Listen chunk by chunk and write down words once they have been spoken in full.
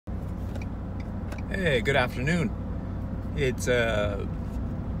Hey, good afternoon. It's April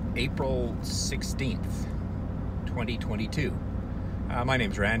 16th, 2022. My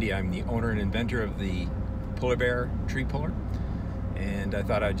name's Randy. I'm the owner and inventor of the Pullerbear tree puller. And I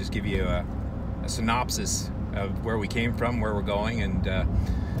thought I'd just give you a synopsis of where we came from, where we're going, and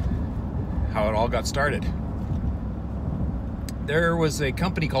how it all got started. There was a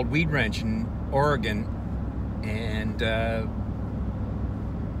company called Weed Wrench in Oregon, and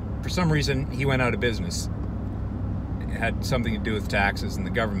for some reason he went out of business. It had something to do with taxes and the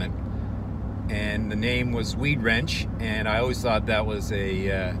government, and the name was Weed Wrench, and I always thought that was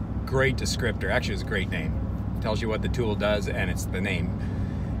a great descriptor. Actually, it's a great name. It tells you what the tool does, and it's the name.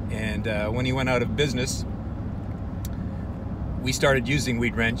 And when he went out of business, we started using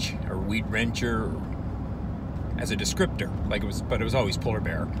Weed Wrench or Weed Wrencher as a descriptor, but it was always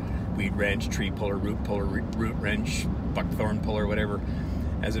Pullerbear. Weed wrench, tree puller, root wrench, buckthorn puller, whatever,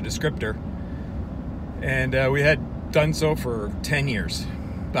 as a descriptor. And we had done so for 10 years,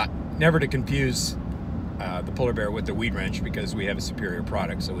 but never to confuse the Pullerbear with the Weed Wrench, because we have a superior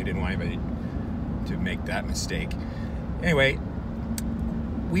product, so we didn't want anybody to make that mistake. Anyway,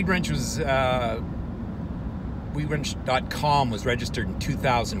 Weed Wrench was weedwrench.com was registered in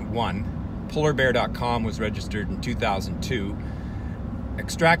 2001. Pullerbear.com was registered in 2002.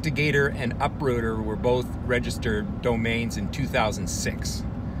 Extractigator and Uprooter were both registered domains in 2006.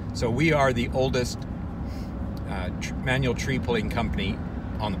 So we are the oldest manual tree pulling company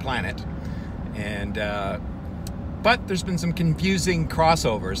on the planet. And but there's been some confusing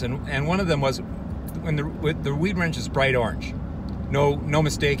crossovers, and one of them was when the Weed Wrench is bright orange. No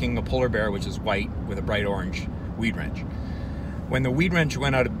mistaking a Pullerbear, which is white, with a bright orange Weed Wrench. When the Weed Wrench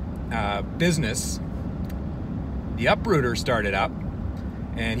went out of business, the Uprooter started up,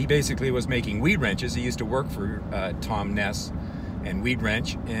 and he basically was making weed wrenches. He used to work for Tom Ness and Weed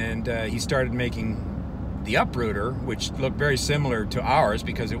Wrench, and he started making the Uprooter, which looked very similar to ours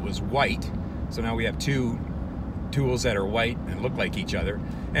because it was white. So now we have two tools that are white and look like each other.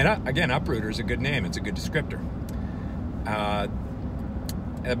 And again, Uprooter is a good name. It's a good descriptor. At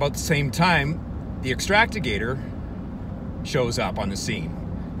about the same time, the Extractigator shows up on the scene.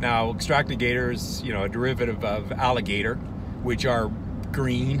 Now, Extractigator is, a derivative of alligator, which are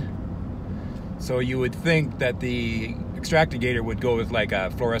green. So you would think that the Extractigator would go with like a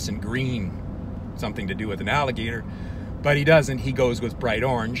fluorescent green, something to do with an alligator, but he doesn't. He goes with bright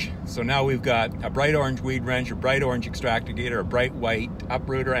orange. So now we've got a bright orange Weed Wrench, a bright orange Extractigator, a bright white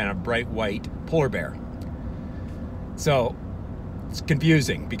Uprooter, and a bright white Pullerbear. So it's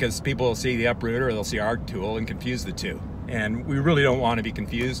confusing because people will see the Uprooter or they'll see our tool and confuse the two. And we really don't want to be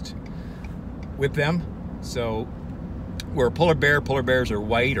confused with them. So we're a Pullerbear. Pullerbears are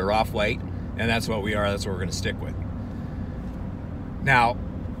white or off-white, and that's what we are. That's what we're going to stick with. Now,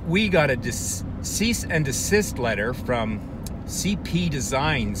 we got a cease and desist letter from CP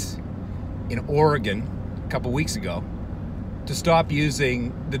Designs in Oregon a couple weeks ago to stop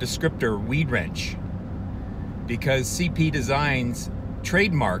using the descriptor Weed Wrench, because CP Designs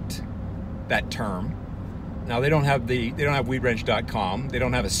trademarked that term. Now they don't have weedwrench.com. They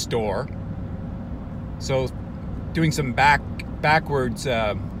don't have a store. So doing some backwards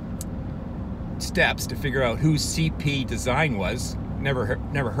steps to figure out who CP Design was. Never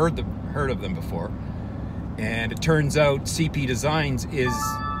heard of them before. And it turns out CP Designs is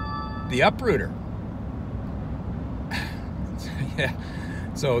the Uprooter. Yeah.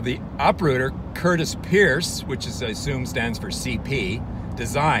 So the Uprooter, Curtis Pierce, which is, I assume stands for CP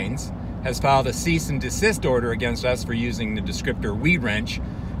Designs, has filed a cease and desist order against us for using the descriptor Weed Wrench,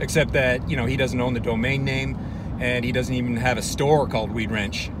 except that, he doesn't own the domain name, and he doesn't even have a store called Weed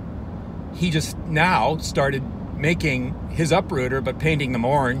Wrench. He just now started making his Uprooter, but painting them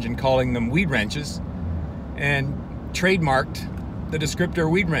orange and calling them Weed Wrenches, and trademarked the descriptor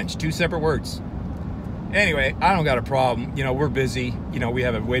Weed Wrench, two separate words. Anyway, I don't got a problem. We're busy. We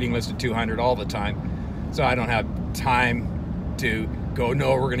have a waiting list of 200 all the time, so I don't have time to go,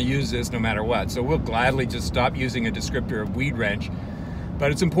 no, we're going to use this no matter what. So we'll gladly just stop using a descriptor of Weed Wrench.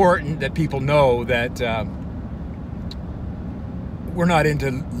 But it's important that people know that we're not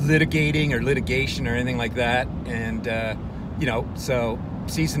into litigating or litigation or anything like that. And, so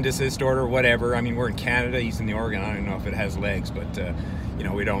cease and desist order, whatever. I mean, we're in Canada, he's in the Oregon. I don't even know if it has legs, but,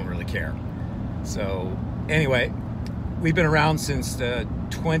 we don't really care. So anyway, we've been around since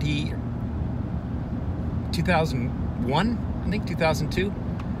 2001. I think 2002,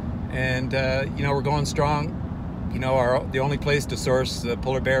 and we're going strong. The only place to source the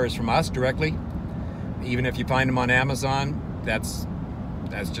Pullerbear is from us directly. Even if you find them on Amazon, that's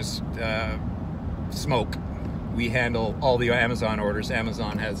just smoke. We handle all the Amazon orders.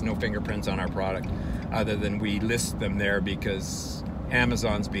 Amazon has no fingerprints on our product other than we list them there because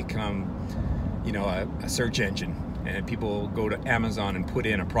Amazon's become, you know, a search engine, and people go to Amazon and put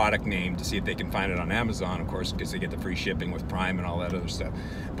in a product name to see if they can find it on Amazon, of course, because they get the free shipping with Prime and all that other stuff.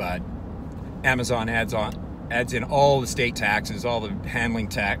 But Amazon adds in all the state taxes, all the handling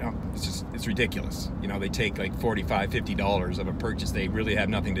tax. It's ridiculous. You know, they take like $45–50 of a purchase they really have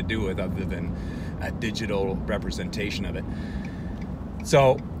nothing to do with other than a digital representation of it.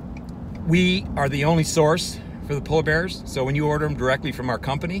 So we are the only source for the Pullerbears. So when you order them directly from our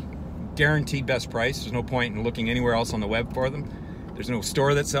company, guaranteed best price. There's no point in looking anywhere else on the web for them. There's no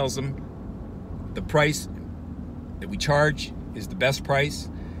store that sells them. The price that we charge is the best price,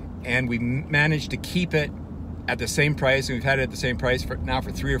 and we managed to keep it at the same price, and we've had it at the same price for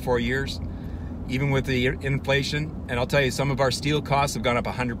 3 or 4 years, even with the inflation. And I'll tell you, some of our steel costs have gone up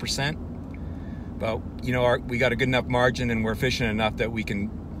 100%, but you know, we got a good enough margin and we're efficient enough that we can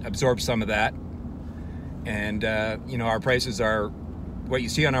absorb some of that. And you know, our prices are what you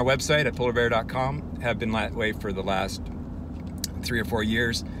see on our website at pullerbear.com, have been that way for the last 3 or 4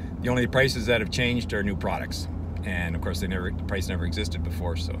 years. The only prices that have changed are new products, and of course the price never existed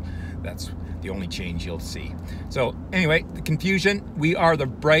before, so that's the only change you'll see. So anyway, the confusion, we are the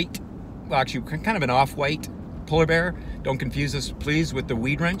bright, well actually kind of an off-white Pullerbear. Don't confuse us please with the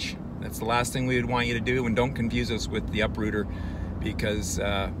weed wrench. That's the last thing we would want you to do, and don't confuse us with the uprooter, because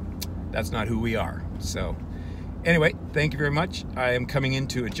that's not who we are. So anyway, thank you very much. I am coming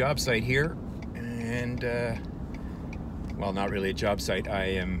into a job site here, and well, not really a job site. I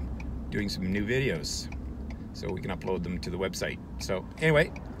am doing some new videos so we can upload them to the website. So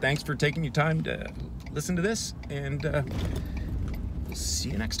anyway, thanks for taking your time to listen to this, and we'll see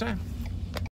you next time.